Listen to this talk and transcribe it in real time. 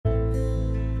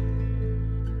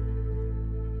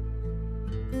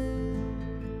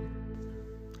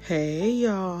Hey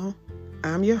y'all,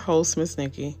 I'm your host, Miss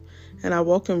Nikki, and I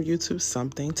welcome you to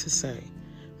Something to Say,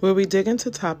 where we dig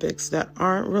into topics that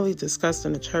aren't really discussed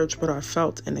in the church but are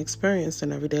felt and experienced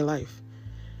in everyday life.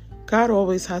 God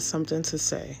always has something to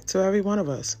say to every one of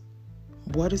us.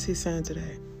 What is He saying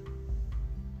today?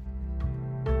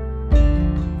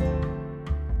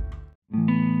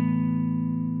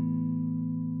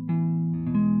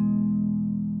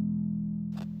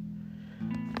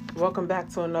 Welcome back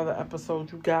to another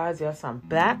episode, you guys. Yes, I'm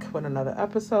back with another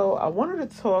episode. I wanted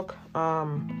to talk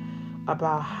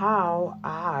about how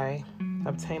I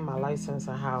obtained my license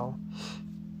and how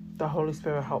the Holy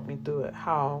Spirit helped me through it,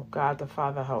 how God the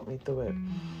Father helped me through it.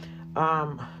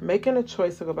 Making a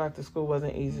choice to go back to school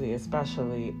wasn't easy,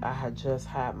 especially I had just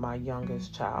had my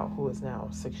youngest child, who is now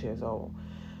 6 years old.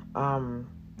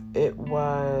 It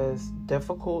was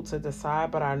difficult to decide,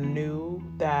 but I knew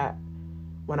that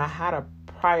when I had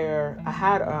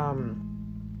an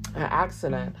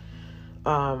accident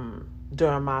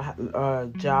during my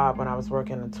job when I was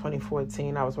working in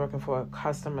 2014. I was working for a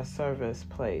customer service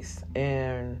place,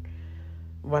 and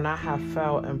when I had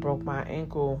fell and broke my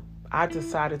ankle, I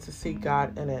decided to seek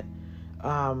God in it.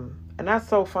 And that's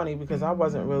so funny because I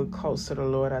wasn't really close to the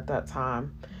Lord at that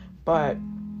time, but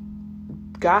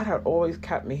God had always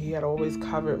kept me. He had always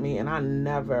covered me, and I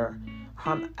never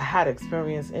had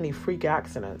experienced any freak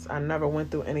accidents. I never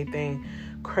went through anything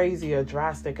crazy or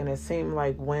drastic, and it seemed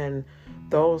like when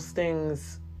those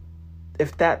things,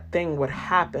 if that thing would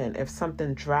happen, if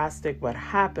something drastic would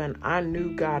happen, I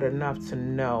knew God enough to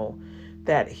know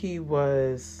that He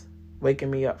was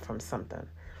waking me up from something.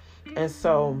 And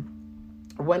so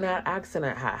when that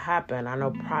accident had happened, I know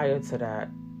prior to that,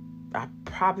 I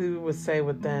probably would say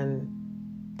within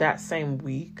that same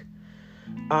week,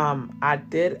 I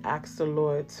did ask the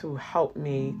Lord to help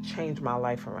me change my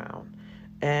life around.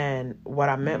 And what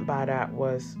I meant by that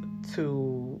was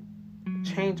to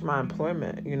change my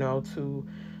employment, to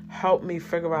help me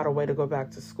figure out a way to go back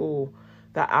to school.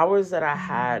 The hours that I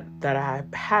had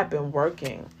been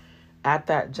working at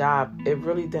that job, it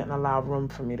really didn't allow room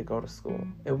for me to go to school.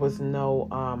 It was no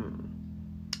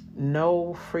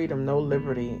freedom, no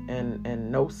liberty,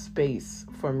 and no space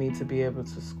for me to be able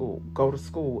to go to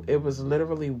school. It was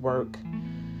literally work,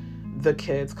 the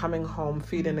kids, coming home,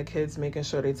 feeding the kids, making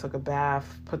sure they took a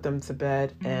bath, put them to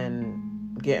bed,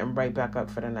 and getting right back up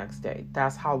for the next day.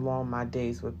 That's how long my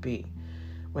days would be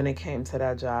when it came to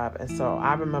that job. And so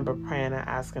I remember praying and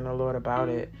asking the Lord about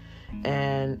it,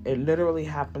 and it literally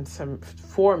happened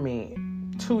for me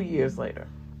 2 years later.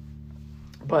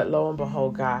 But lo and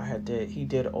behold, God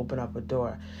did open up a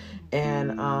door.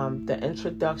 And the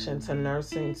introduction to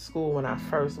nursing school, when I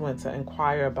first went to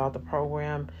inquire about the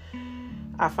program,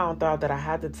 I found out that I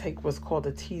had to take what's called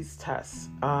a TEAS test.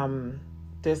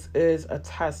 This is a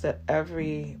test that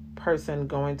every person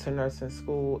going to nursing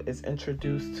school is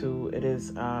introduced to. It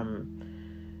is, to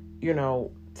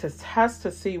test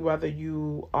to see whether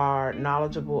you are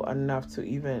knowledgeable enough to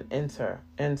even enter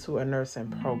into a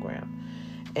nursing program.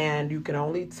 And you can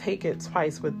only take it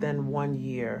twice within 1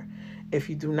 year. If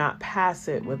you do not pass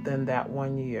it within that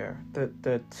 1 year,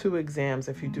 the two exams,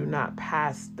 if you do not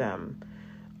pass them,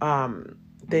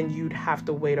 then you'd have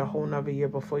to wait a whole nother year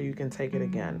before you can take it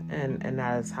again. And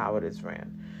that is how it is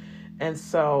ran. And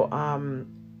so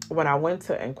when I went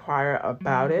to inquire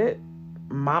about it,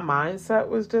 my mindset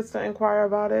was just to inquire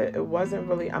about it. It wasn't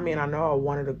really, I know I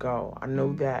wanted to go. I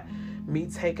know that me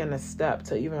taking a step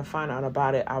to even find out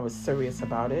about it, I was serious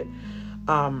about it.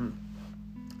 I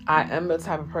am the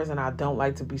type of person, I don't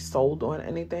like to be sold on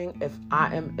anything. If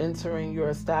I am entering your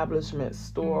establishment,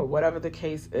 store, whatever the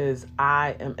case is,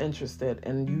 I am interested,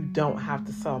 and you don't have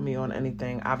to sell me on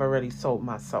anything. I've already sold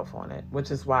myself on it,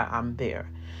 which is why I'm there.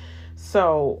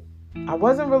 So I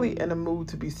wasn't really in a mood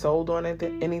to be sold on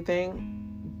anything,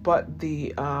 but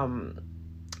the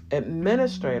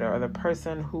administrator, or the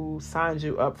person who signs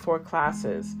you up for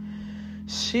classes,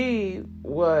 she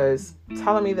was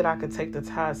telling me that I could take the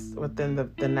test within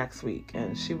the next week.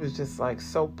 And she was just like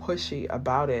so pushy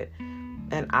about it.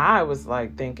 And I was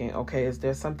like thinking, okay, is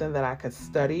there something that I could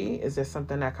study? Is there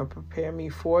something that could prepare me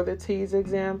for the TEAS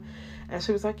exam? And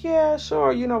she was like, yeah,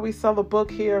 sure. We sell a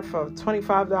book here for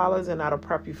 $25 and that'll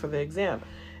prep you for the exam.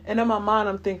 And in my mind,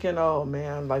 I'm thinking, oh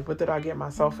man, like what did I get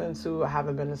myself into? I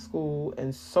haven't been to school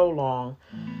in so long.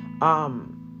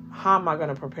 How am I going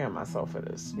to prepare myself for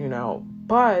this?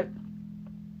 But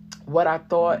what I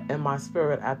thought in my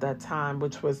spirit at that time,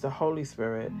 which was the Holy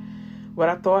Spirit, What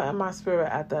I thought in my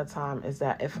spirit at that time is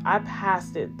that if I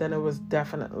passed it, then it was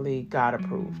definitely God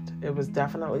approved. It was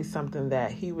definitely something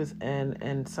that he was in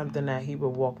and something that he would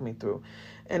walk me through.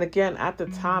 And again, at the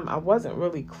time, I wasn't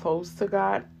really close to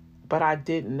God, but I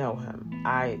did know him.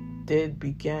 I did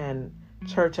begin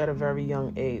church at a very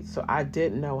young age, so I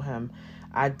did know him.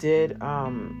 I did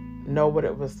know what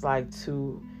it was like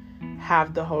to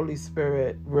have the Holy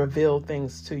Spirit reveal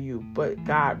things to you, but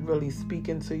God really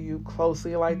speaking to you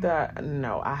closely like that,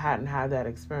 no, I hadn't had that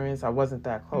experience. I wasn't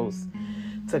that close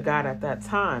to God at that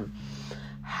time.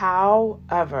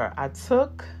 However, I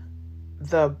took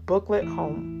the booklet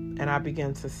home and I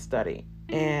began to study,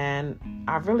 and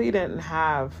I really didn't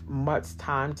have much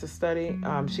time to study.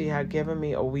 She had given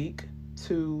me a week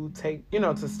to take,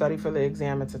 to study for the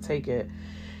exam and to take it.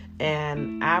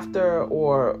 And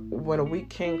when a week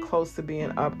came close to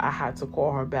being up, I had to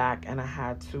call her back and I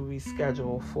had to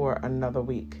reschedule for another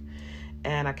week.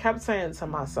 And I kept saying to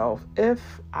myself, if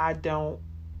I don't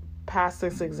pass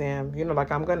this exam,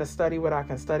 I'm going to study what I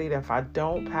can study. If I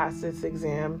don't pass this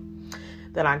exam,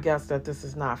 then I guess that this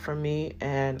is not for me.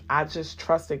 And I just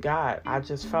trusted God. I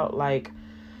just felt like,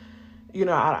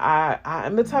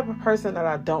 I'm the type of person that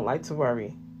I don't like to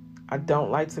worry. I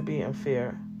don't like to be in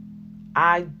fear.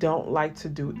 I don't like to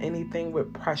do anything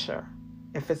with pressure.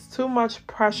 If it's too much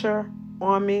pressure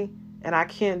on me and I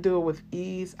can't do it with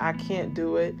ease, I can't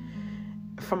do it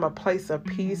from a place of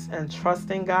peace and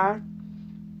trusting God,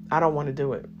 I don't want to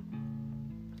do it.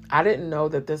 I didn't know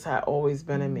that this had always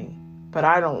been in me, but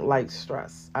I don't like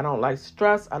stress. I don't like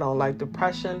stress. I don't like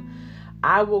depression.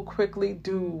 I will quickly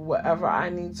do whatever I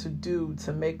need to do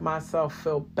to make myself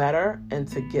feel better and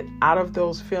to get out of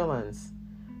those feelings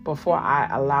before I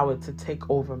allow it to take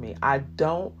over me. I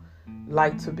don't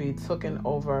like to be taken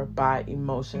over by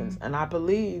emotions. And I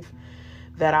believe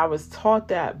that I was taught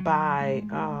that by,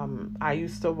 I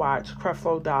used to watch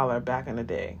Creflo Dollar back in the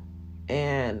day.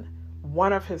 And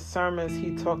one of his sermons,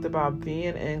 he talked about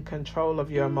being in control of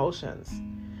your emotions.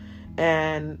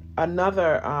 And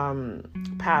another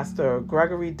pastor,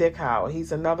 Gregory Dickow,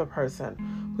 he's another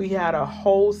person who had a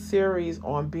whole series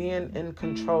on being in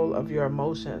control of your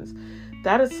emotions.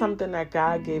 That is something that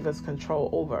God gave us control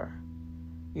over.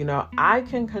 I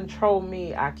can control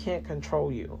me. I can't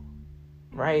control you.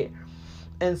 Right?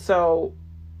 And so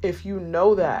if you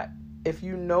know that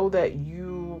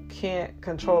you can't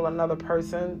control another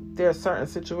person, there are certain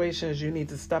situations you need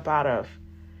to step out of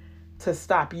to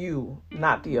stop you,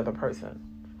 not the other person.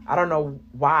 I don't know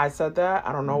why I said that.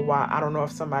 I don't know why. I don't know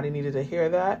if somebody needed to hear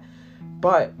that,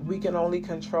 but we can only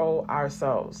control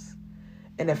ourselves.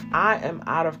 And if I am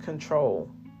out of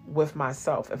control with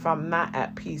myself, if I'm not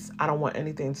at peace, I don't want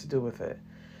anything to do with it.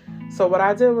 So what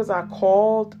I did was I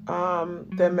called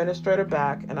the administrator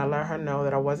back and I let her know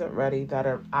that I wasn't ready, that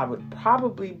I would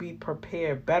probably be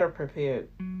better prepared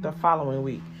the following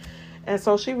week. And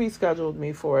so she rescheduled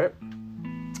me for it.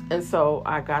 And so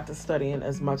I got to studying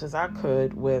as much as I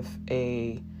could with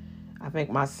I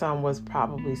think my son was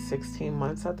probably 16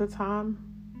 months at the time.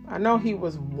 I know he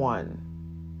was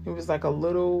 1. He was like a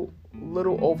little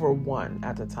over 1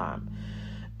 at the time.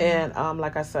 And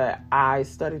like I said, I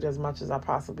studied as much as I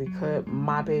possibly could.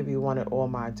 My baby wanted all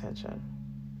my attention.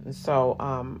 And so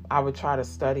I would try to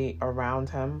study around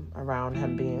him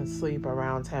being asleep,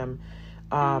 around him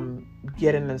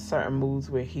getting in certain moods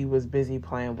where he was busy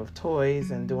playing with toys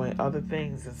and doing other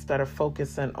things instead of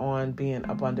focusing on being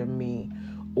up under me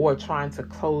or trying to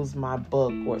close my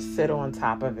book or sit on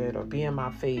top of it or be in my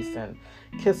face and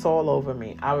kiss all over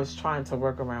me. I was trying to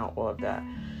work around all of that.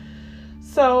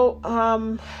 So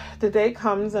the day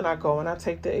comes and I go and I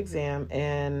take the exam.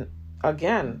 And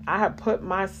again, I had put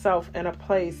myself in a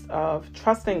place of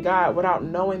trusting God without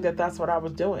knowing that that's what I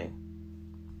was doing.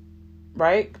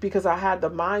 Right? Because I had the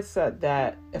mindset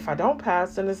that if I don't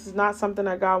pass, then this is not something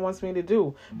that God wants me to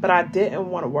do. But I didn't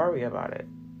want to worry about it.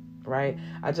 Right?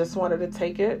 I just wanted to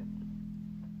take it.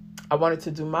 I wanted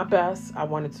to do my best. I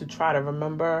wanted to try to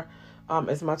remember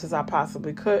as much as I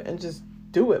possibly could and just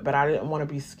do it. But I didn't want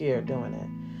to be scared doing it.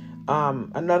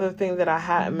 Another thing that I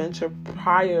hadn't mentioned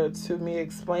prior to me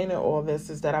explaining all this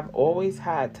is that I've always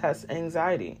had test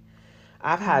anxiety.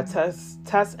 I've had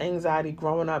test anxiety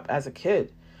growing up as a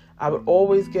kid. I would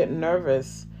always get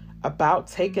nervous about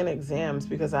taking exams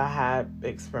because I had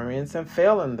experience in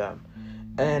failing them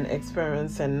and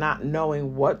experience in not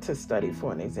knowing what to study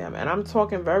for an exam. And I'm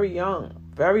talking very young,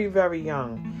 very, very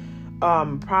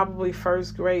young, probably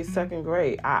first grade, second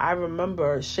grade. I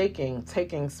remember shaking,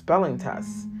 taking spelling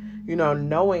tests,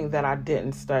 knowing that I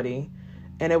didn't study.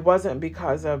 And it wasn't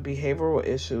because of behavioral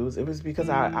issues. It was because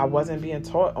I wasn't being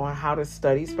taught on how to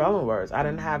study spelling words. I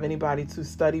didn't have anybody to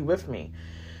study with me.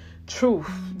 truth.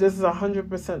 This is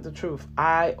 100% the truth.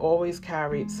 I always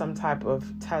carried some type of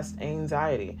test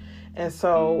anxiety. And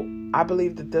so I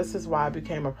believe that this is why I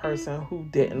became a person who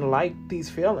didn't like these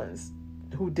feelings,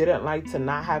 who didn't like to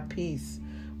not have peace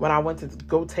when I went to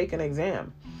go take an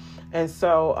exam. And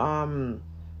so,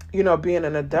 being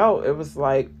an adult, it was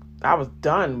like I was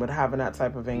done with having that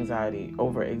type of anxiety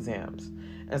over exams.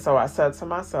 And so I said to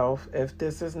myself, if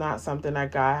this is not something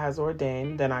that God has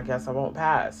ordained, then I guess I won't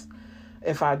pass.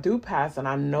 If I do pass, and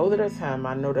I know that it's Him,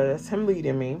 I know that it's Him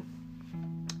leading me,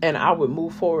 and I would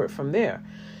move forward from there.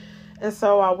 And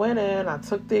so I went in, I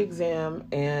took the exam,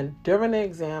 and during the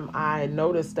exam, I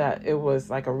noticed that it was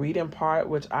like a reading part,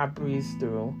 which I breezed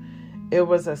through. It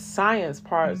was a science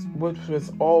part, which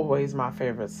was always my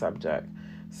favorite subject.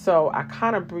 So I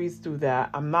kind of breezed through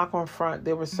that. I'm not going to front.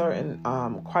 There were certain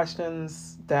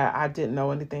questions that I didn't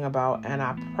know anything about, and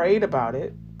I prayed about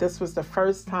it. This was the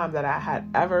first time that I had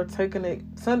ever taken an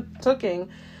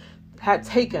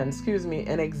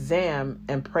exam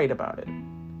and prayed about it.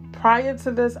 Prior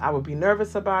to this, I would be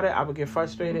nervous about it. I would get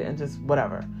frustrated and just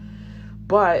whatever.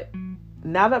 But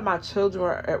now that my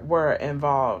children were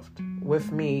involved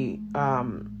with me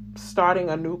starting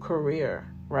a new career,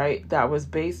 right, that was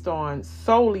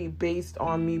solely based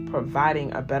on me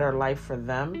providing a better life for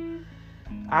them,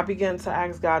 I began to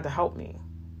ask God to help me,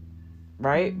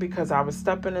 right? Because I was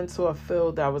stepping into a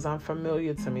field that was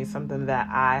unfamiliar to me, something that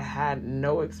I had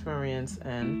no experience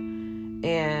in.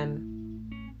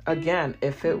 And again,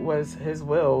 if it was His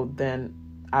will, then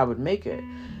I would make it.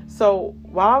 So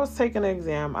while I was taking the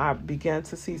exam, I began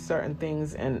to see certain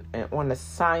things on the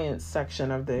science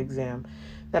section of the exam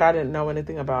that I didn't know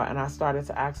anything about. And I started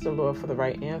to ask the Lord for the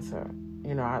right answer,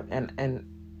 and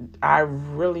I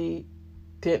really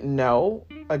didn't know,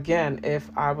 again,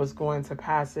 if I was going to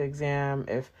pass the exam,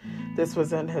 if this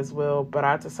was in His will, but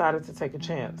I decided to take a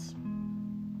chance.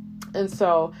 And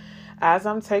so as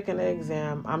I'm taking the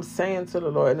exam, I'm saying to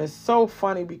the Lord, and it's so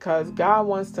funny because God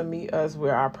wants to meet us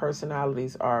where our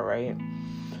personalities are, right?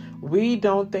 We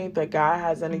don't think that God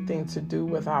has anything to do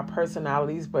with our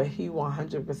personalities, but He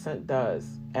 100% does.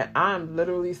 And I'm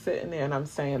literally sitting there and I'm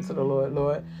saying to the Lord,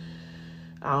 Lord,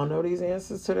 I don't know these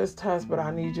answers to this test, but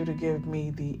I need You to give me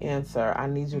the answer. I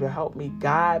need You to help me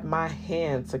guide my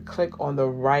hand to click on the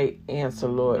right answer,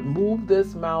 Lord. Move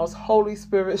this mouse. Holy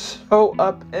Spirit, show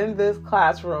up in this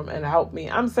classroom and help me.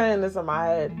 I'm saying this in my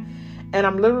head, and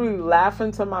I'm literally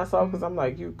laughing to myself because I'm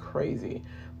like, you crazy.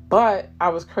 But I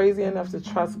was crazy enough to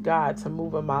trust God to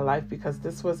move in my life because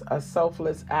this was a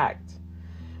selfless act.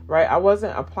 Right? I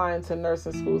wasn't applying to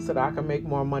nursing school so that I could make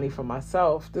more money for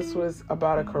myself. This was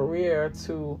about a career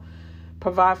to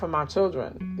provide for my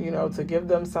children, to give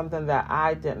them something that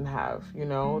I didn't have,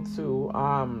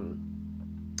 to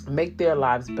make their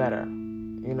lives better,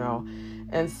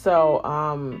 And so,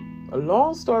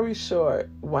 long story short,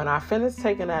 when I finished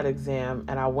taking that exam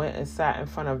and I went and sat in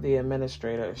front of the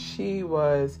administrator, she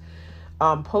was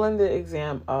pulling the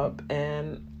exam up,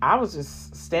 and I was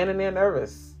just standing there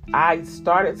nervous. I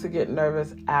started to get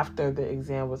nervous after the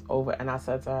exam was over, and I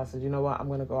said to her, I said, you know what, I'm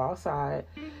going to go outside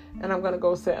and I'm going to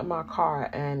go sit in my car,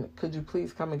 and could you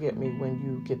please come and get me when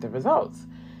you get the results?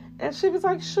 And she was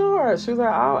like, sure. She was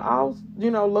like, I'll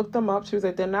look them up. She was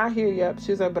like, they're not here yet.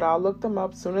 She was like, but I'll look them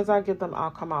up. As soon as I get them, I'll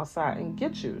come outside and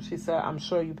get you. She said, I'm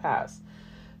sure you passed.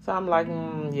 So I'm like,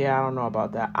 yeah, I don't know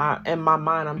about that. In my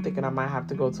mind, I'm thinking I might have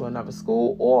to go to another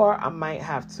school, or I might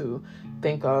have to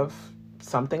think of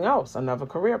something else, another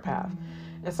career path.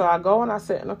 And so I go and I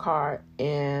sit in the car,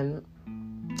 and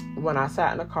when I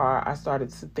sat in the car, I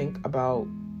started to think about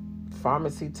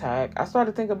pharmacy tech. I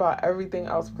started thinking about everything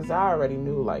else because I already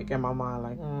knew, like, in my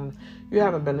mind, you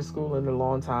haven't been to school in a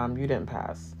long time, you didn't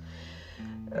pass.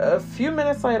 A few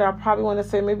minutes later, I probably want to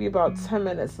say maybe about 10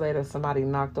 minutes later, somebody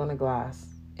knocked on the glass.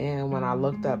 And when I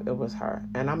looked up, it was her.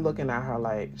 And I'm looking at her,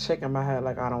 like, shaking my head,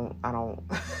 like, I don't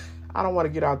want to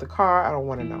get out the car. I don't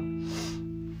want to know.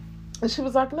 And she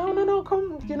was like, no,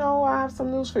 come, I have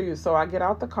some news for you. So I get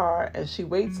out the car, and she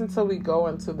waits until we go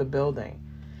into the building.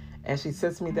 And she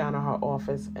sits me down in her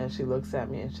office, and she looks at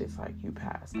me, and she's like, you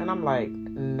passed. And I'm like,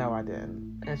 no, I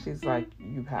didn't. And she's like,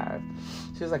 you passed.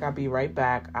 She was like, I'll be right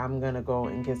back. I'm going to go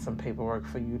and get some paperwork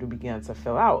for you to begin to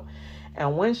fill out.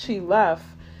 And when she left,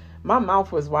 my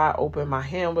mouth was wide open. My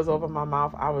hand was over my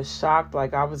mouth. I was shocked.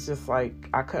 Like, I was just like,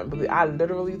 I couldn't believe. I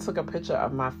literally took a picture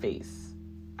of my face.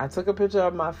 I took a picture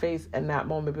of my face in that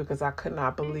moment because I could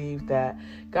not believe that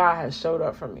God had showed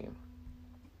up for me.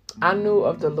 I knew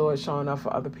of the Lord showing up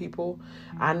for other people.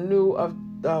 I knew of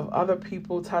other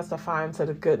people testifying to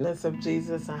the goodness of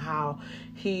Jesus and how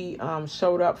He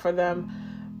showed up for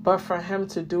them. But for him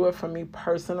to do it for me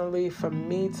personally, for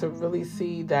me to really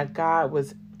see that God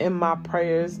was in my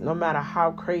prayers, no matter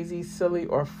how crazy, silly,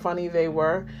 or funny they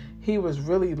were, he was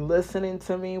really listening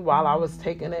to me while I was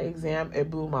taking the exam.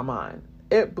 It blew my mind.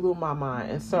 It blew my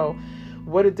mind. And so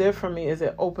what it did for me is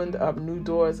it opened up new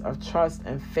doors of trust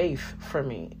and faith for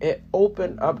me. It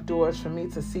opened up doors for me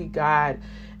to see God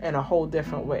in a whole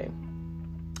different way.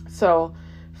 So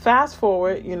fast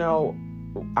forward,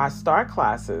 I start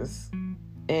classes,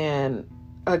 and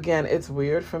again, it's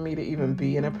weird for me to even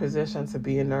be in a position to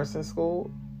be in nursing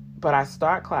school, but I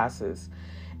start classes,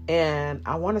 and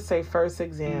I want to say first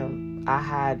exam, I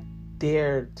had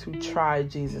dared to try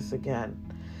Jesus again,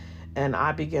 and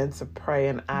I began to pray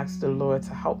and ask the Lord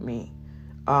to help me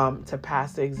to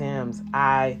pass the exams.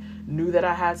 I knew that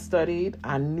I had studied.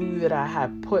 I knew that I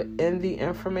had put in the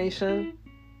information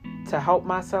to help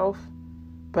myself.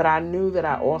 But I knew that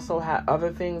I also had other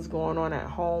things going on at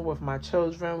home with my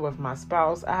children, with my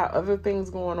spouse. I had other things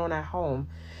going on at home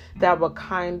that would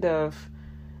kind of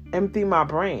empty my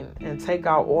brain and take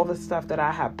out all the stuff that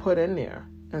I had put in there.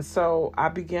 And so I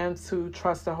began to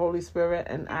trust the Holy Spirit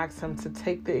and ask him to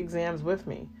take the exams with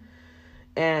me.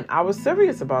 And I was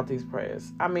serious about these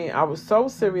prayers. I mean, I was so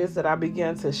serious that I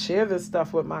began to share this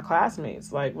stuff with my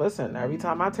classmates. Like, listen, every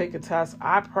time I take a test,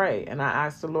 I pray and I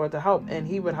ask the Lord to help, and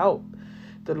he would help.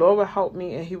 The Lord would help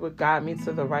me, and he would guide me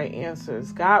to the right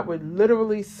answers. God would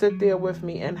literally sit there with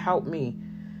me and help me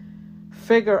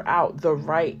figure out the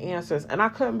right answers. And I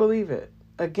couldn't believe it.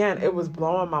 Again, it was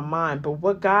blowing my mind. But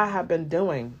what God had been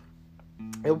doing,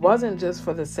 it wasn't just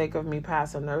for the sake of me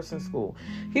passing nursing school.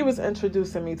 He was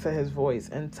introducing me to his voice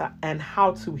and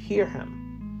how to hear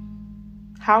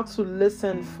him, how to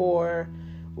listen for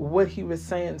what he was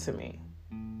saying to me.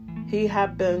 He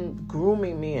had been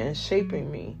grooming me and shaping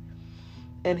me.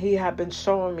 And he had been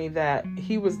showing me that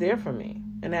he was there for me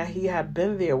and that he had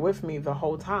been there with me the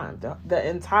whole time, the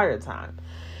entire time.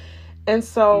 And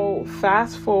so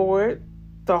fast forward,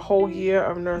 the whole year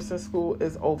of nursing school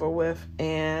is over with,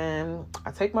 and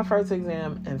I take my first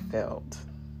exam and failed.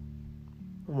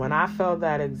 When I failed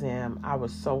that exam, I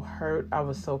was so hurt. I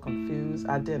was so confused.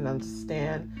 I didn't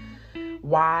understand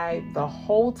why the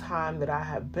whole time that I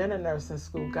had been in nursing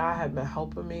school, God had been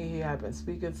helping me. He had been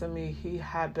speaking to me. He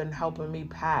had been helping me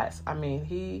pass. I mean,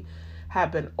 he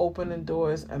had been opening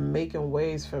doors and making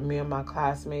ways for me and my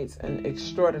classmates in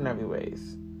extraordinary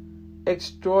ways.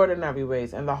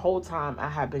 And the whole time I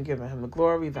had been giving him the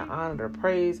glory, the honor, the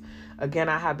praise. Again,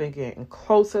 I had been getting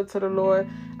closer to the Lord.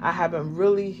 I had been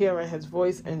really hearing his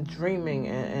voice and dreaming,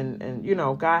 and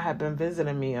God had been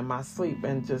visiting me in my sleep,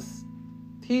 and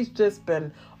he's just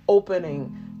been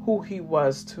opening who he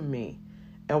was to me.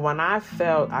 And when I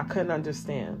failed, I couldn't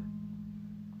understand.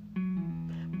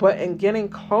 But in getting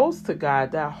close to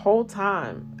God that whole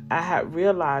time, I had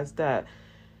realized that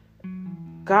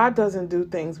God doesn't do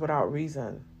things without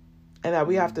reason, and that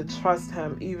we have to trust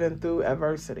him even through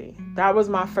adversity. That was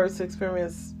my first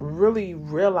experience, really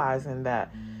realizing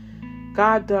that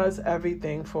God does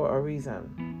everything for a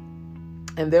reason.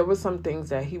 And there were some things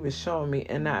that he was showing me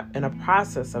in a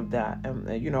process of that,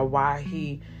 and why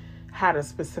he had a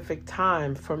specific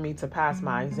time for me to pass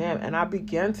my exam. And I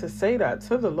began to say that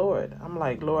to the Lord. I'm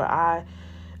like, Lord,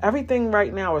 everything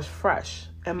right now is fresh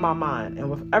in my mind, and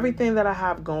with everything that I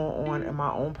have going on in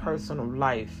my own personal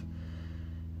life,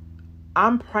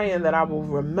 I'm praying that I will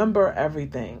remember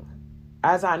everything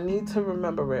as I need to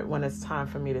remember it when it's time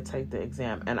for me to take the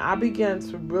exam. And I began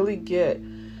to really get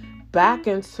back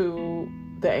into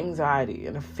the anxiety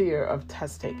and the fear of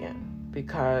test taking,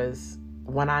 because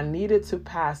when I needed to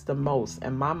pass the most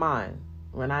in my mind,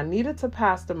 I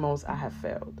had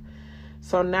failed.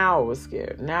 So now I was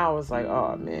scared. Now I was like,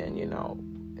 oh man,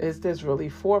 is this really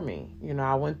for me?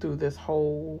 I went through this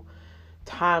whole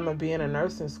time of being in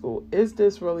nursing school. Is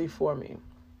this really for me?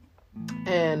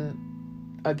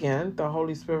 And again, the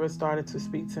Holy Spirit started to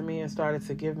speak to me and started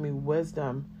to give me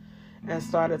wisdom and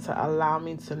started to allow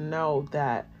me to know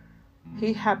that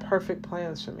he had perfect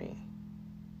plans for me.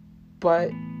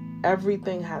 But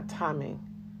everything had timing.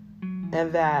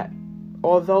 And that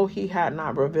although he had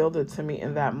not revealed it to me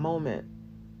in that moment,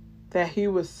 that he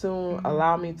would soon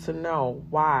allow me to know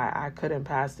why I couldn't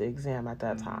pass the exam at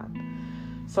that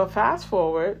time. So fast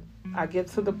forward, I get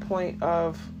to the point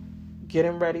of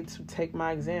getting ready to take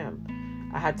my exam.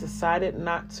 I had decided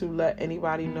not to let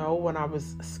anybody know when I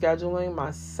was scheduling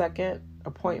my second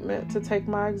appointment to take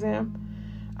my exam.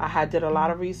 I had did a lot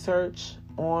of research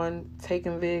on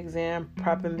taking the exam,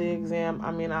 prepping the exam.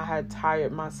 I mean, I had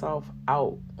tired myself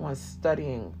out on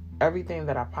studying everything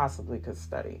that I possibly could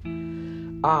study.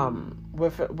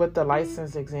 With the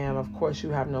license exam, of course,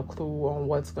 you have no clue on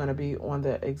what's going to be on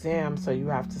the exam, so you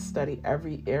have to study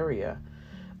every area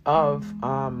of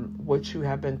what you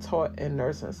have been taught in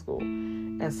nursing school.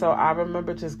 And so I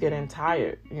remember just getting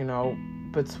tired,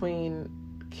 between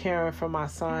caring for my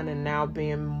son and now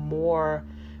being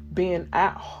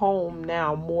at home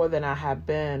now more than I have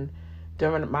been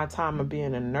during my time of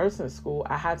being in nursing school.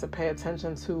 I had to pay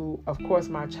attention to, of course,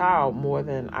 my child more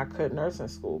than I could nursing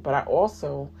school. But I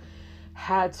also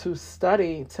had to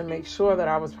study to make sure that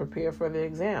I was prepared for the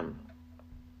exam.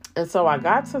 And so I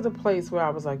got to the place where I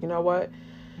was like, you know what?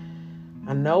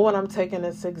 I know when I'm taking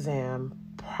this exam,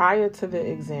 prior to the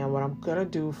exam, what I'm going to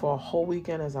do for a whole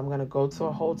weekend is I'm going to go to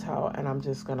a hotel and I'm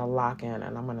just going to lock in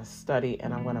and I'm going to study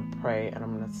and I'm going to pray and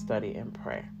I'm going to study and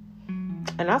pray.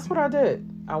 And that's what I did.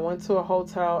 I went to a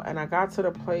hotel and I got to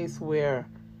the place where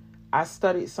I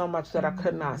studied so much that I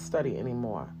could not study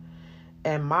anymore.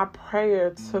 And my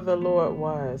prayer to the Lord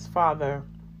was, Father,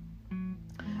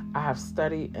 I have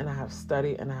studied and I have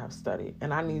studied and I have studied,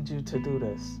 and I need you to do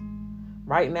this.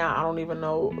 Right now, I don't even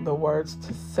know the words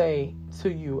to say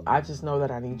to you. I just know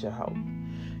that I need your help.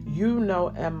 You know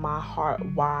in my heart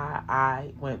why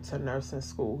I went to nursing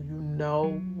school. You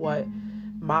know what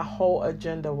my whole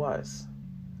agenda was.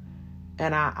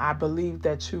 And I believe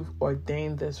that you've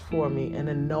ordained this for me. And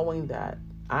in knowing that,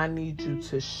 I need you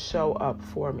to show up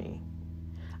for me.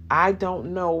 I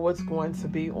don't know what's going to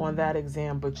be on that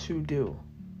exam, but you do.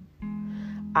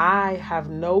 I have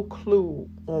no clue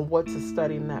on what to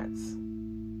study next.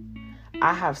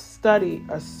 I have studied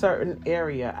a certain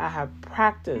area. I have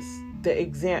practiced the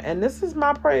exam. And this is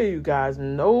my prayer, you guys.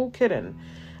 No kidding.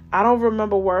 I don't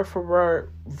remember word for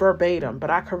word verbatim, but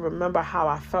I can remember how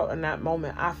I felt in that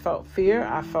moment. I felt fear.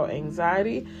 I felt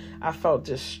anxiety. I felt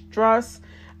distrust.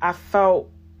 I felt,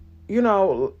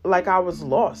 like I was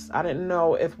lost. I didn't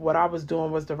know if what I was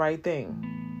doing was the right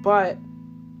thing. But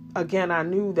again, I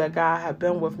knew that God had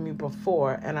been with me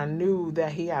before, and I knew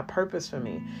that he had purpose for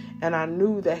me, and I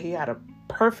knew that he had a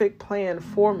perfect plan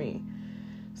for me.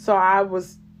 So I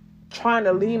was trying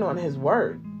to lean on his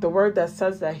word, the word that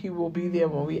says that he will be there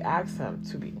when we ask him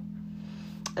to be.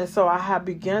 And so I had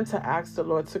begun to ask the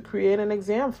Lord to create an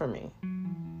exam for me.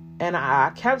 And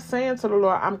I kept saying to the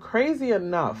Lord, I'm crazy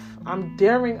enough, I'm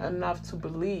daring enough to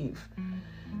believe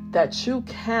that you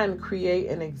can create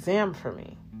an exam for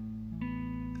me.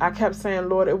 I kept saying,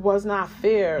 Lord, it was not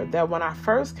fair that when I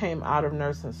first came out of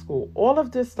nursing school, all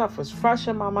of this stuff was fresh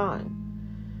in my mind.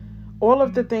 All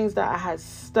of the things that I had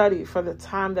studied for the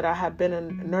time that I had been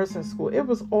in nursing school, it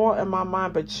was all in my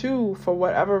mind, but you, for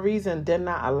whatever reason, did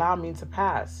not allow me to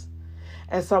pass.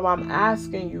 And so I'm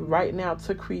asking you right now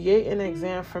to create an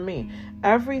exam for me.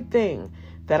 Everything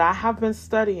that I have been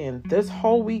studying this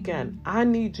whole weekend, I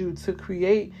need you to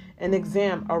create an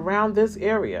exam around this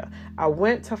area. I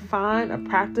went to find a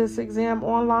practice exam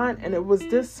online, and it was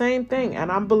this same thing.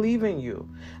 And I'm believing you.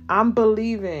 I'm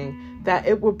believing that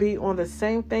it will be on the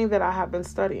same thing that I have been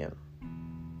studying.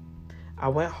 I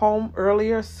went home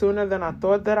earlier, sooner than I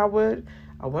thought that I would.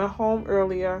 I went home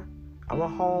earlier. I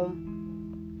went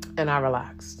home and I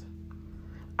relaxed.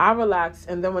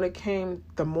 And then when it came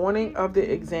the morning of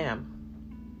the exam,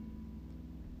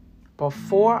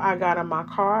 before I got in my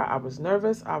car, I was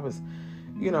nervous. I was,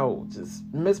 just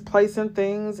misplacing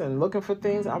things and looking for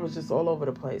things. I was just all over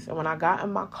the place. And when I got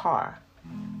in my car,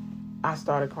 I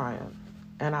started crying.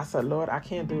 And I said, Lord, I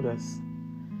can't do this.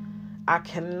 I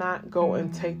cannot go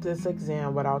and take this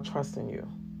exam without trusting you.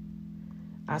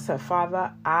 I said,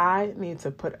 Father, I need to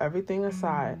put everything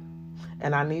aside,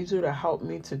 and I need you to help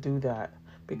me to do that,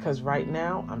 because right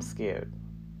now I'm scared.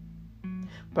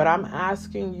 But I'm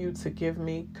asking you to give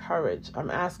me courage. I'm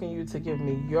asking you to give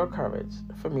me your courage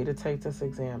for me to take this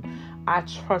exam. I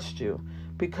trust you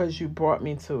because you brought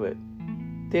me to it.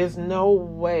 There's no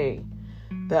way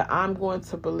that I'm going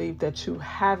to believe that you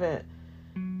haven't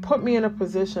put me in a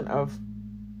position of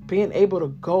being able to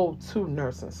go to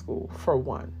nursing school, for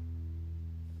one,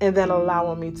 and then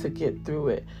allowing me to get through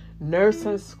it.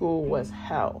 Nursing school was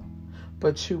hell,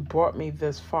 but you brought me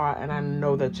this far, and I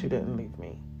know that you didn't leave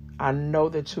me. I know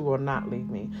that you will not leave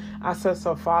me. I said,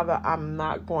 so Father, I'm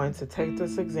not going to take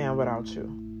this exam without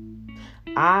you.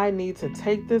 I need to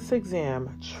take this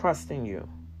exam trusting you.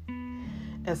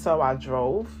 And so I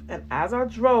drove, and as I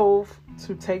drove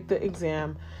to take the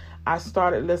exam, I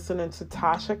started listening to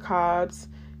Tasha Cobbs.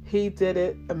 He did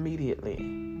it immediately.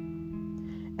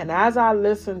 And as I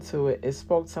listened to it, it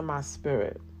spoke to my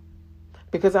spirit.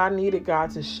 Because I needed God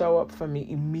to show up for me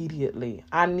immediately.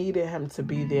 I needed him to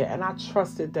be there, and I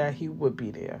trusted that he would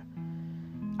be there.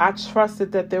 I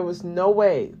trusted that there was no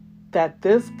way that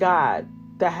this God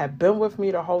that had been with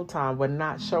me the whole time would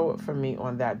not show it for me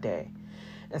on that day.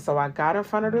 And so I got in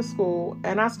front of the school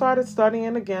and I started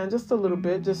studying again, just a little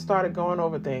bit, just started going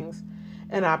over things.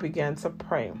 And I began to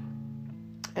pray.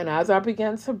 And as I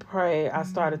began to pray, I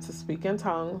started to speak in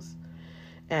tongues.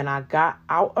 And I got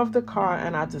out of the car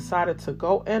and I decided to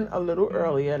go in a little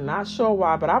earlier. Not sure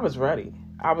why, but I was ready.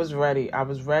 I was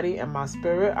ready in my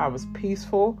spirit. I was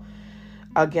peaceful.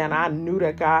 Again, I knew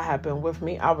that God had been with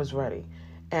me. I was ready.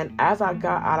 And as I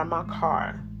got out of my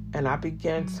car and I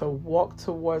began to walk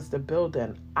towards the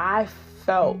building, I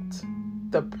felt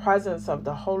the presence of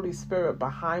the Holy Spirit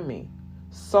behind me.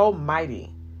 So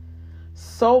mighty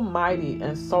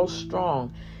and so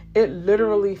strong. It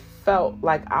literally felt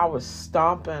like I was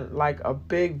stomping like a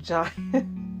big giant.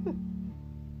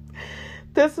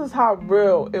 This is how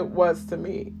real it was to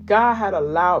me. God had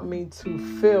allowed me to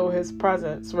feel his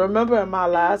presence. Remember in my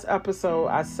last episode,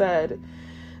 I said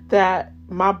that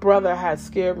my brother had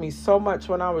scared me so much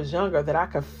when I was younger that I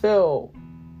could feel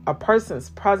a person's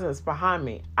presence behind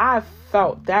me. I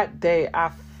felt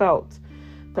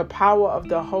the power of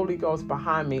the Holy Ghost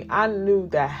behind me. I knew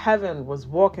that heaven was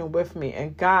walking with me,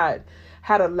 and God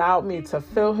had allowed me to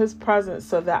feel his presence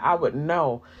so that I would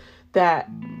know that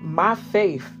my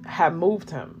faith had moved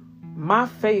him. My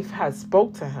faith had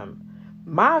spoke to him.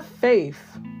 My faith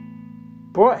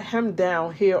brought him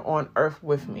down here on earth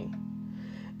with me.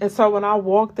 And so when I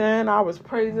walked in, I was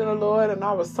praising the Lord and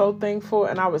I was so thankful.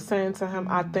 And I was saying to him,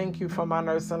 I thank you for my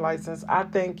nursing license. I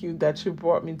thank you that you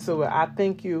brought me to it. I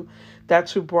thank you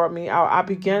that you brought me out. I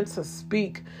began to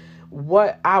speak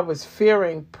what I was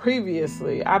fearing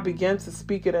previously. I began to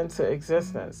speak it into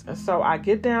existence. And so I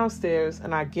get downstairs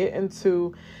and I get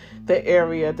into the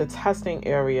area, the testing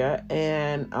area.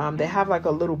 And they have like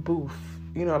a little booth,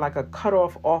 like a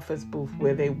cutoff office booth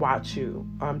where they watch you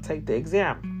take the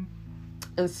exam.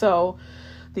 And so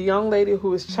the young lady who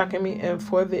was checking me in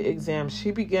for the exam,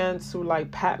 she began to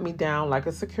pat me down like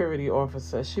a security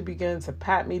officer. She began to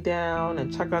pat me down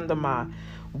and check under my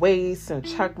waist and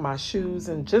check my shoes,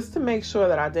 and just to make sure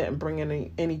that I didn't bring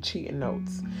any cheating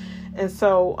notes. And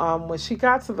so when she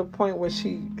got to the point where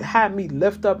she had me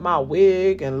lift up my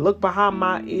wig and look behind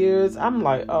my ears, I'm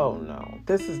like, oh no,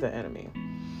 this is the enemy.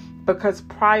 Because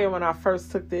prior, when I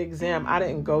first took the exam, I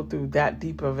didn't go through that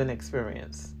deep of an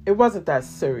experience. It wasn't that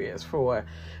serious for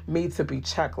me to be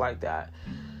checked like that.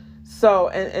 So,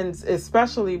 and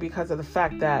especially because of the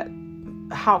fact that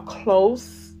how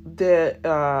close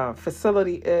the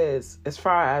facility is, as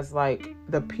far as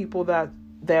the people that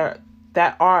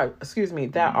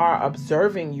are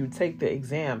observing you take the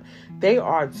exam, they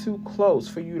are too close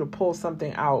for you to pull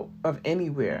something out of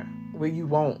anywhere where you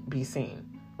won't be seen.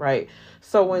 Right.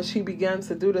 So when she began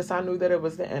to do this, I knew that it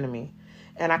was the enemy.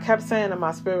 And I kept saying in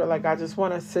my spirit, I just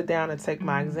want to sit down and take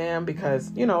my exam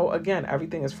because, again,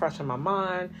 everything is fresh in my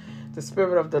mind. The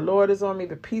Spirit of the Lord is on me.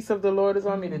 The peace of the Lord is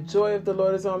on me. The joy of the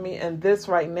Lord is on me. And this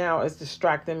right now is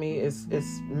distracting me. It's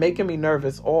making me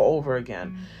nervous all over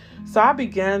again. So I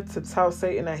began to tell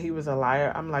Satan that he was a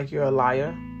liar. I'm like, you're a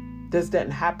liar. This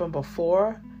didn't happen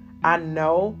before. I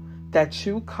know that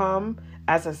you come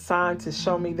as a sign to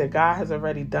show me that God has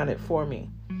already done it for me.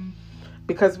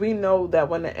 Because we know that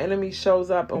when the enemy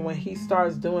shows up and when he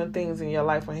starts doing things in your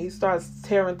life, when he starts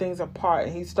tearing things apart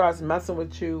and he starts messing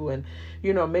with you and,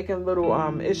 making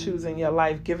little issues in your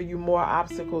life, giving you more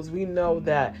obstacles, we know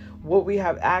that what we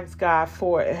have asked God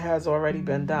for, it has already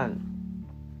been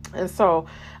done. And so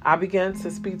I began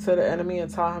to speak to the enemy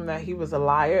and tell him that he was a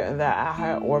liar and that I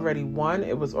had already won.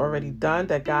 It was already done,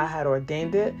 that God had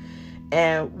ordained it.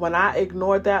 And when I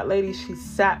ignored that lady, she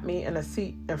sat me in a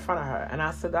seat in front of her. And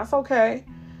I said, that's okay.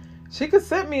 She could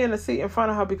sit me in a seat in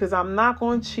front of her because I'm not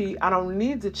going to cheat. I don't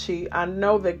need to cheat. I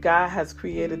know that God has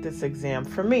created this exam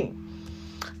for me.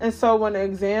 And so when the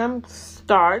exam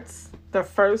starts, the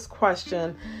first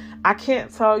question, I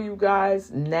can't tell you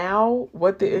guys now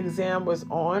what the exam was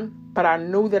on, but I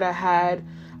knew that it had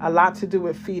a lot to do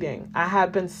with feeding. I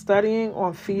had been studying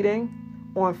on feeding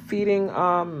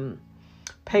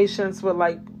patients with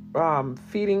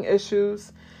feeding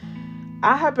issues.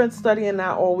 I have been studying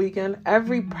that all weekend.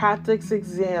 Every practice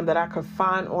exam that I could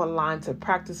find online to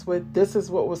practice with, this is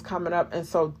what was coming up. And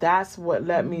so that's what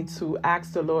led me to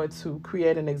ask the Lord to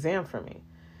create an exam for me.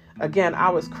 Again, I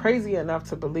was crazy enough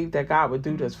to believe that God would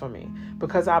do this for me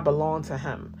because I belong to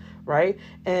him, right?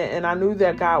 And I knew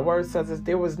that God's word says that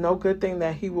there was no good thing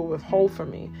that he will withhold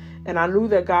from me. And I knew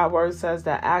that God's word says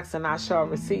that ask and I shall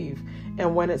receive.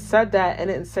 And when it said that, it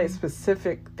didn't say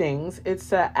specific things. It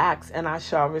said ask and I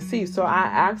shall receive. So I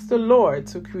asked the Lord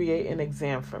to create an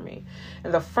exam for me.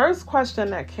 And the first question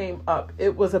that came up,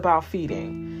 it was about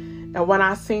feeding. And when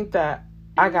I seen that,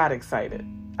 I got excited.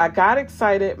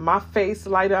 My face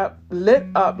lit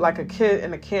up like a kid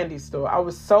in a candy store. I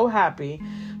was so happy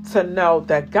to know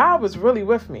that God was really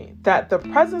with me, that the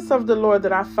presence of the Lord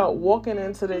that I felt walking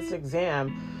into this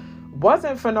exam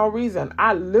wasn't for no reason.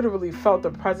 I literally felt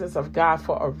the presence of God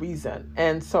for a reason.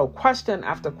 And so question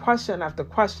after question after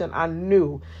question, I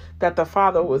knew that the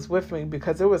Father was with me,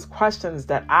 because it was questions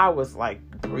that I was like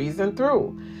breezing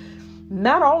through.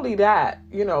 Not only that,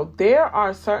 there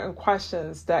are certain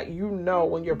questions that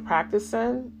when you're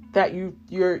practicing that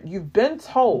you've been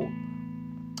told,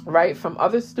 right, from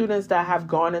other students that have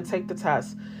gone and taken the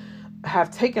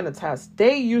test.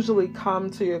 They usually come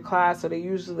to your class, or they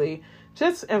usually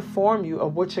just inform you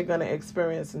of what you're going to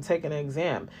experience in taking an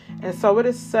exam. And so it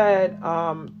is said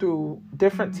through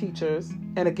different teachers,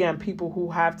 and again, people who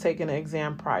have taken an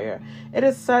exam prior, it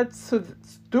is said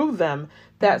through them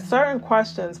that certain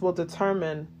questions will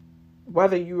determine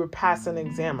whether you will pass an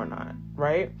exam or not,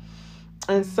 right?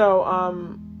 And so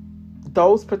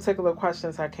those particular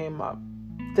questions that came up.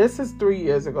 This is 3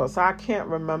 years ago, so I can't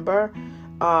remember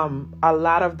a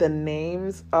lot of the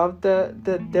names of the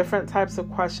different types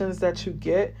of questions that you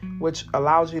get, which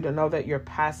allows you to know that you're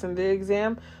passing the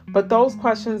exam. But those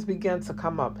questions began to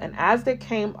come up. And as they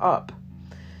came up,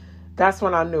 that's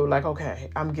when I knew, like, okay,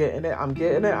 I'm getting it. I'm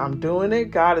doing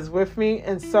it. God is with me.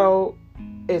 And so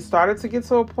it started to get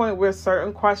to a point where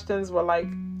certain questions were like,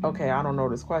 okay, I don't know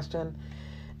this question.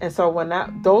 And so when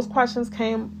those questions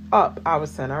came up, I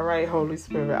was saying, all right, Holy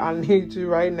Spirit, I need you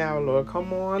right now, Lord.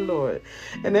 Come on, Lord.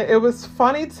 And it was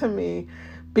funny to me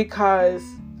because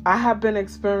I have been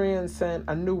experiencing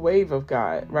a new wave of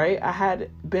God, right? I had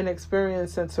been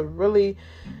experiencing to really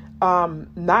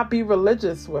not be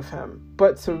religious with him,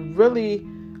 but to really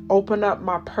open up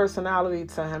my personality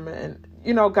to him. And,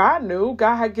 God knew,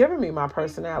 God had given me my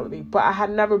personality, but I had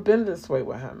never been this way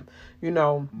with him.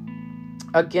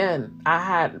 Again, I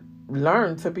had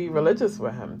learned to be religious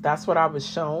with him. That's what I was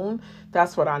shown.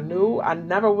 That's what I knew. I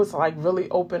never was like really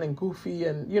open and goofy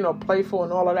and, playful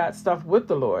and all of that stuff with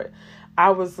the Lord.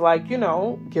 I was like, get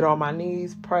on my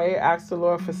knees, pray, ask the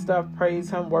Lord for stuff, praise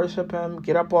him, worship him,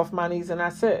 get up off my knees, and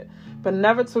that's it. But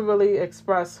never to really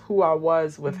express who I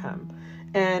was with him.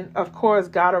 And of course,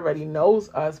 God already knows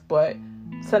us, but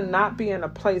to not be in a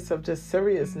place of just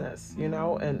seriousness,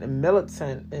 and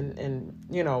militant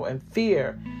and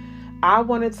fear. I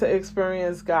wanted to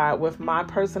experience God with my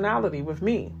personality, with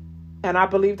me. And I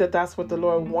believe that that's what the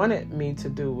Lord wanted me to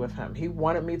do with him. He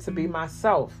wanted me to be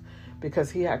myself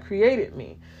because he had created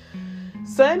me.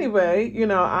 So anyway,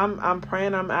 I'm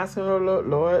praying, I'm asking the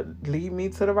Lord, lead me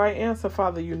to the right answer,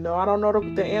 Father. I don't know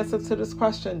the answer to this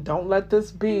question. Don't let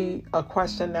this be a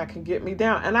question that can get me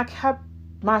down. And I kept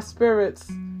my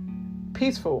spirits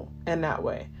peaceful in that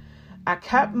way. I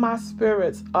kept my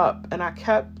spirits up and I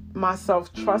kept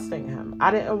myself trusting him.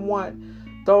 I didn't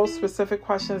want those specific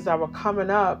questions that were coming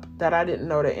up that I didn't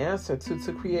know the answer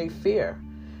to create fear,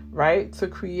 right? To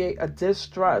create a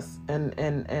distrust and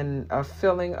a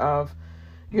feeling of,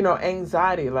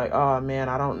 anxiety, like, oh man,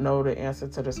 I don't know the answer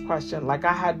to this question. Like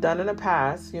I had done in the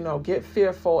past, get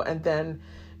fearful and then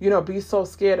be so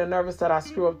scared and nervous that I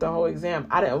screw up the whole exam.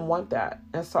 I didn't want that.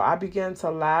 And so I began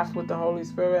to laugh with the Holy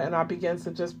Spirit and I began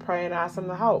to just pray and ask him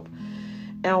to help.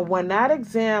 And when that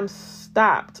exam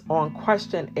stopped on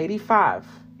question 85,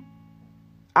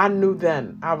 I knew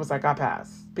then, I was like, I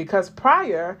passed. Because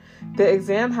prior, the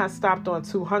exam had stopped on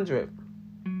 200,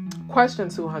 question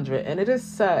 200. And it is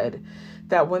said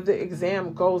that when the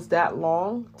exam goes that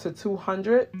long to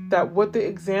 200, that what the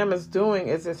exam is doing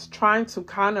is it's trying to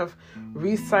kind of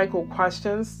recycle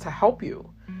questions to help you,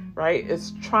 right?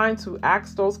 It's trying to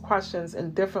ask those questions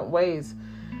in different ways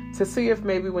to see if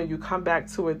maybe when you come back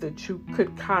to it that you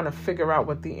could kind of figure out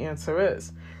what the answer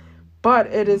is. But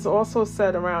it is also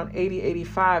said around 80,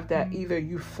 85 that either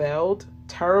you failed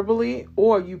terribly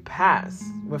or you passed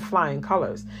with flying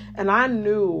colors. And I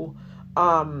knew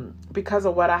because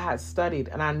of what I had studied,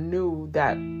 and I knew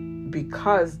that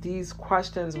because these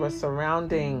questions were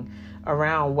surrounding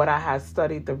around what I had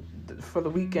studied for the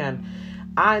weekend,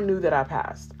 I knew that I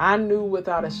passed. I knew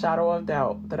without a shadow of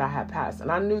doubt that I had passed.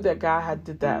 And I knew that God had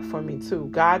did that for me too.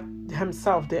 God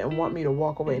himself didn't want me to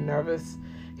walk away nervous.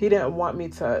 He didn't want me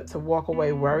to walk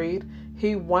away worried.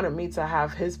 He wanted me to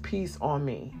have his peace on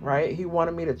me, right? He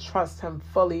wanted me to trust him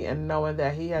fully and knowing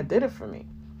that he had did it for me.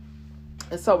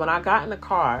 And so when I got in the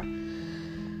car,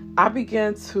 I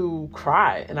began to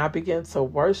cry and I began to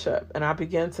worship and I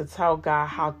began to tell God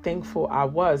how thankful I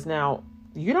was. Now,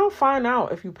 you don't find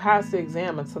out if you pass the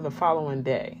exam until the following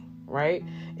day, right?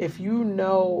 If you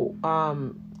know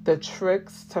the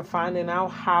tricks to finding out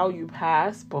how you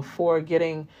pass before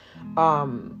getting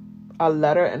a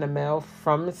letter in the mail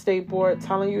from the state board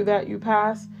telling you that you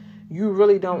passed, you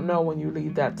really don't know when you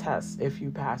leave that test if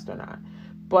you passed or not.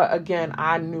 But again,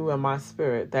 I knew in my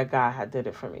spirit that God had did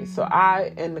it for me. So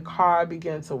I, in the car,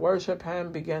 began to worship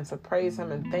him, began to praise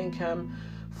him and thank him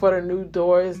for the new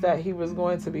doors that he was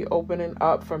going to be opening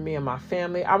up for me and my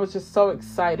family. I was just so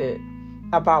excited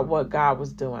about what God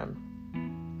was doing.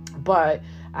 But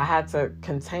I had to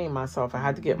contain myself. I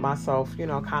had to get myself,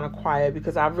 kind of quiet,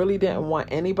 because I really didn't want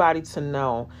anybody to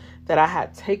know that I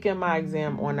had taken my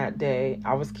exam on that day.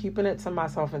 I was keeping it to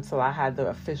myself until I had the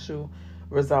official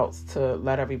results to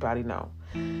let everybody know.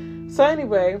 So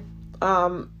anyway,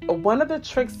 one of the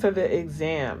tricks to the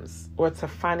exams, or to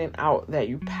finding out that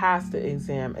you passed the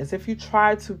exam, is if you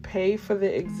try to pay for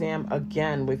the exam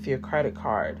again with your credit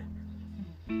card,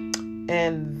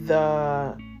 and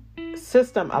the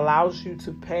system allows you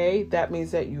to pay, that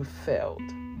means that you failed,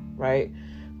 right?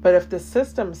 But if the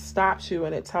system stops you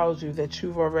and it tells you that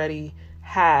you've already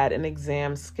had an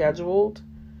exam scheduled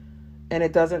and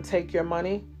it doesn't take your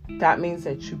money, that means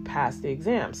that you passed the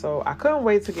exam. So I couldn't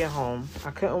wait to get home.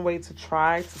 I couldn't wait to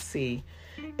try to see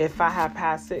if I had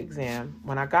passed the exam.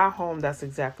 When I got home, that's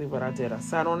exactly what I did. I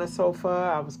sat on the sofa.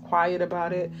 I was quiet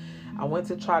about it. I went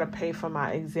to try to pay for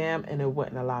my exam, and it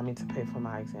wouldn't allow me to pay for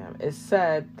my exam. It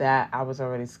said that I was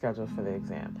already scheduled for the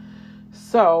exam.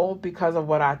 So, because of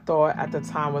what I thought at the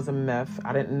time was a myth,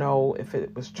 I didn't know if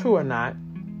it was true or not.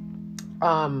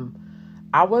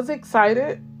 I was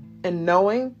excited in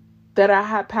knowing that I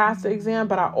had passed the exam,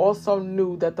 but I also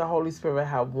knew that the Holy Spirit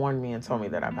had warned me and told me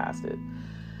that I passed it.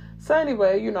 So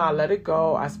anyway, I let it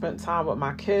go. I spent time with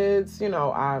my kids.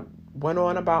 I went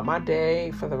on about my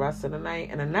day for the rest of the night.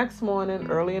 And the next morning,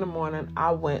 early in the morning,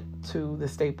 I went to the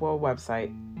State Board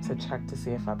website to check to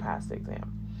see if I passed the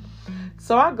exam.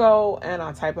 So I go and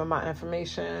I type in my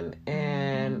information.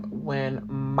 And when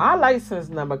my license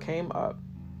number came up,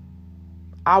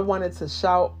 I wanted to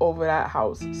shout over that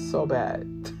house so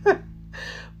bad.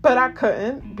 But I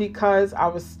couldn't, because I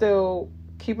was still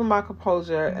keeping my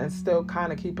composure and still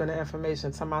kind of keeping the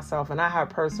information to myself. And I had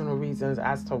personal reasons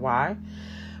as to why.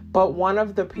 But one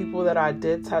of the people that I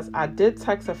did text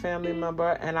a family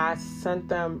member, and I sent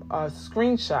them a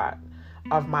screenshot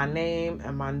of my name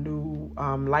and my new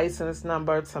license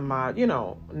number to my,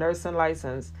 nursing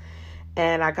license.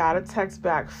 And I got a text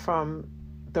back from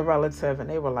the relative, and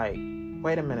they were like,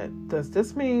 wait a minute, does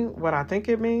this mean what I think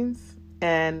it means?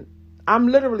 And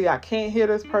I can't hear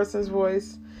this person's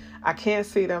voice. I can't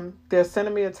see them. They're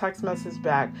sending me a text message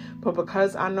back. But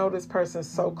because I know this person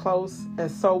so close and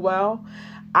so well,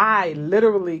 I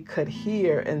literally could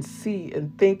hear and see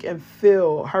and think and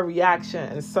feel her reaction.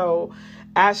 And so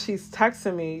as she's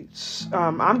texting me,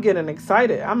 I'm getting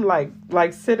excited. I'm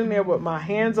like sitting there with my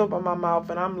hands over my mouth,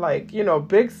 and I'm like,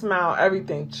 big smile,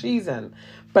 everything, cheesing,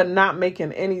 but not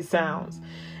making any sounds.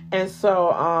 And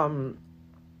so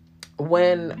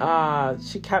when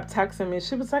she kept texting me,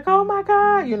 she was like, oh my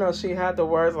God, she had the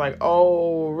words like,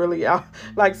 oh, really,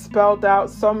 like spelled out,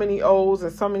 so many O's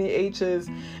and so many H's,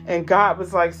 and God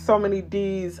was like so many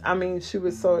D's. I mean, she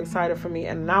was so excited for me,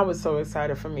 and I was so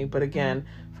excited for me. But again,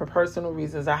 for personal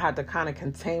reasons, I had to kind of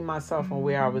contain myself on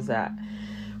where I was at.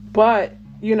 But,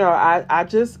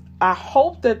 I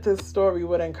hope that this story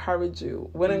would encourage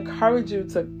you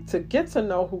to get to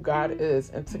know who God is,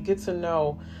 and to get to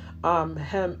know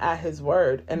him at his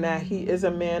word, and that he is a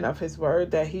man of his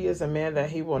word, that he is a man that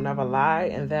he will never lie,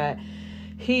 and that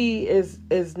he is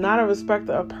not a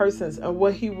respecter of persons, and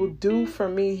what he will do for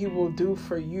me, he will do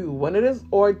for you. When it is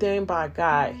ordained by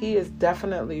God, he is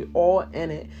definitely all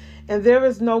in it, and there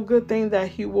is no good thing that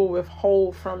he will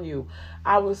withhold from you.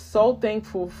 I was so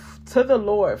thankful to the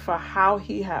Lord for how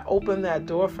he had opened that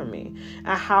door for me, and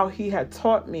how he had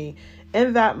taught me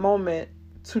in that moment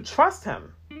to trust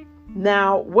him.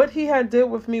 Now, what he had did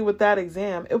with me with that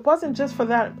exam, it wasn't just for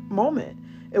that moment.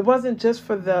 It wasn't just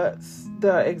for the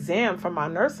exam for my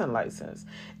nursing license.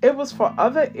 It was for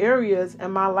other areas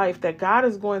in my life that God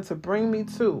is going to bring me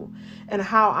to, and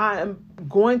how I am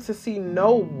going to see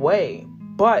no way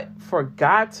but for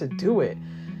God to do it.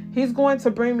 He's going to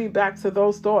bring me back to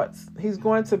those thoughts. He's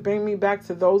going to bring me back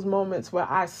to those moments where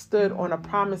I stood on the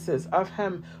promises of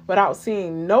him without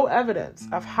seeing no evidence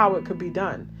of how it could be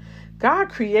done. God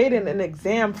created an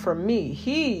exam for me.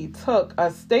 He took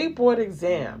a state board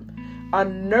exam, a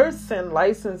nursing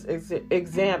license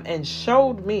exam, and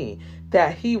showed me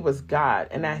that he was God,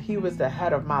 and that he was the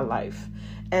head of my life,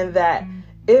 and that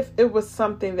if it was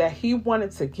something that he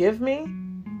wanted to give me,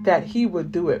 that he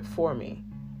would do it for me.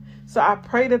 So I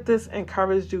pray that this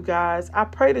encouraged you guys. I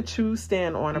pray that you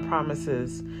stand on the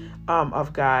promises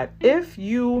of God. If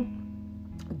you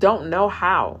don't know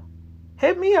how,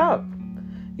 hit me up.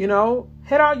 Hit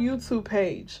our YouTube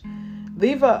page.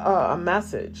 Leave a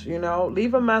message,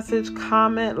 leave a message,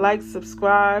 comment, like,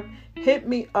 subscribe, hit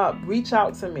me up, reach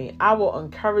out to me. I will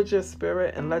encourage your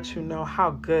spirit and let you know how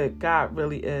good God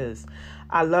really is.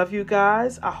 I love you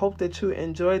guys. I hope that you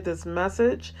enjoyed this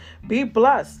message. Be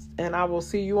blessed, and I will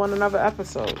see you on another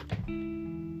episode.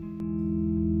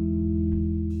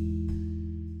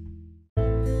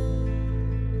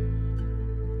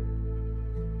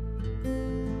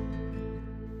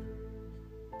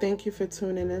 Thank you for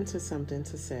tuning in to Something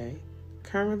to Say,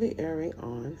 currently airing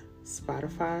on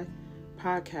Spotify,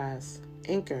 Podcasts,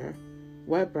 Anchor,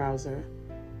 web browser,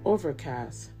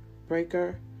 Overcast,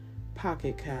 Breaker,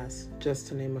 Pocket Cast, just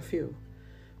to name a few.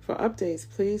 For updates,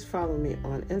 please follow me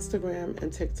on Instagram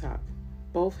and TikTok.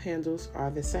 Both handles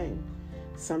are the same.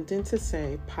 Something to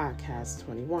Say Podcast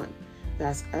 21.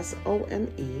 That's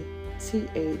SOMETHING,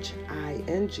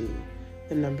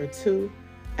 the number 2,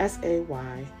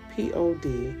 SAYPODCAST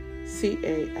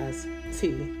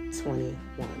 21.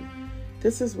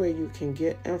 This is where you can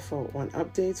get info on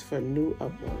updates for new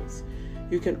uploads.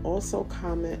 You can also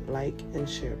comment, like, and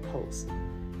share posts.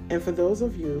 And for those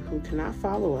of you who cannot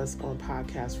follow us on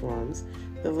podcast forums,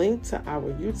 the link to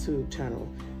our YouTube channel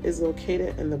is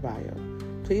located in the bio.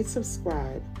 Please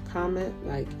subscribe, comment,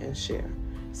 like, and share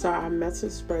so our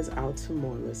message spreads out to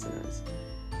more listeners.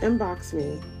 Inbox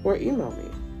me or email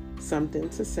me,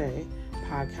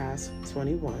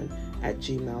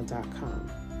 somethingtosaypodcast21@gmail.com.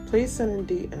 Please send in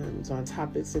DMs on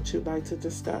topics that you'd like to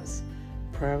discuss,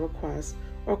 prayer requests,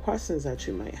 or questions that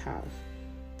you might have.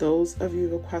 Those of you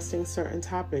requesting certain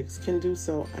topics can do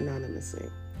so anonymously.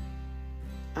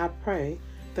 I pray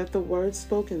that the words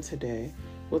spoken today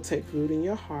will take root in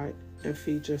your heart and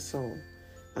feed your soul.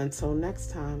 Until next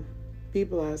time, be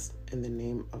blessed in the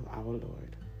name of our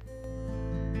Lord.